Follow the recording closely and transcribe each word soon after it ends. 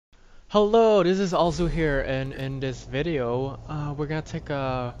Hello, this is Alzu here, and in this video, we're gonna take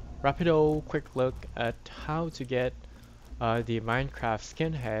a rapido quick look at how to get the Minecraft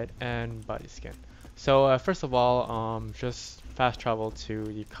skin head and body skin. So first of all, just fast travel to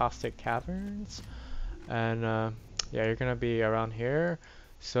the Caustic Caverns, and yeah, you're gonna be around here.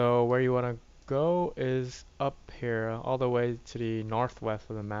 So where you wanna go is up here, all the way to the northwest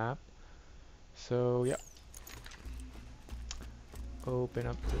of the map. So yeah, open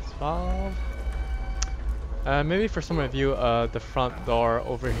up this valve. Maybe for some of you, the front door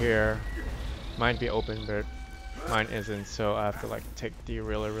over here might be open, but mine isn't, so I have to like take the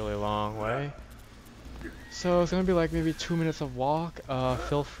really long way. So it's gonna be like maybe 2 minutes of walk.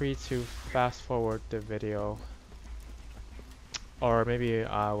 Feel free to fast forward the video, or maybe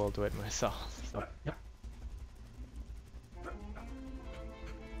I will do it myself. So, yep.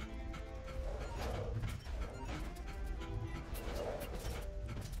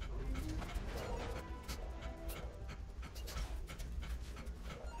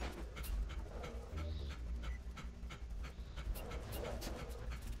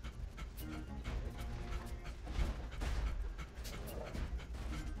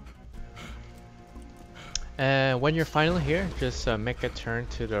 And when you're finally here, just make a turn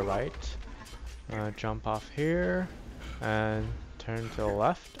to the right. Jump off here and turn to the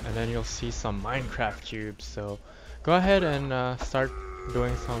left, and then you'll see some Minecraft cubes. So go ahead and start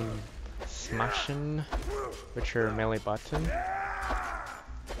doing some smashing with your melee button.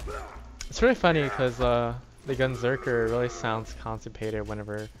 It's really funny because the Gunzerker really sounds constipated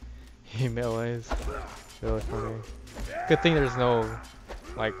whenever he melees. Really funny. Good thing there's no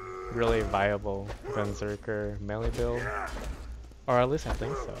like really viable Gunzerker melee build, or at least I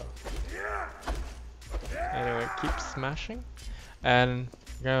think so. Anyway, keep smashing, and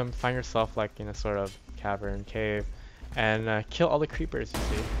you're gonna find yourself like in a sort of cavern, cave, and kill all the creepers you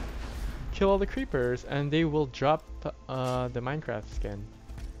see. Kill all the creepers, and they will drop the Minecraft skin.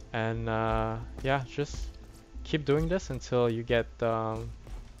 And yeah, just keep doing this until you get the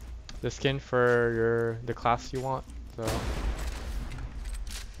skin for the class you want. So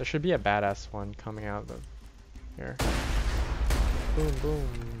there should be a badass one coming out of here. Boom, boom.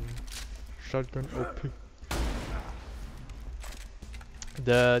 Shotgun OP.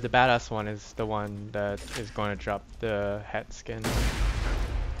 The badass one is the one that is going to drop the head skin.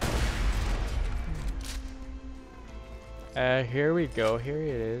 Here we go. Here it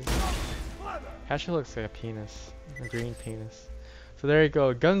is. Actually looks like a penis, a green penis. So there you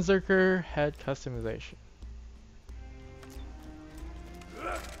go, Gunzerker head customization.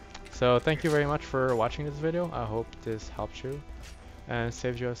 So thank you very much for watching this video. I hope this helped you and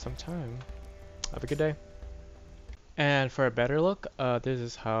saved you some time. Have a good day. And for a better look, this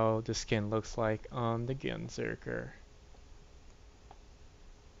is how the skin looks like on the Gunzerker.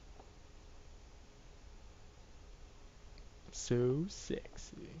 So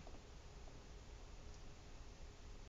sexy.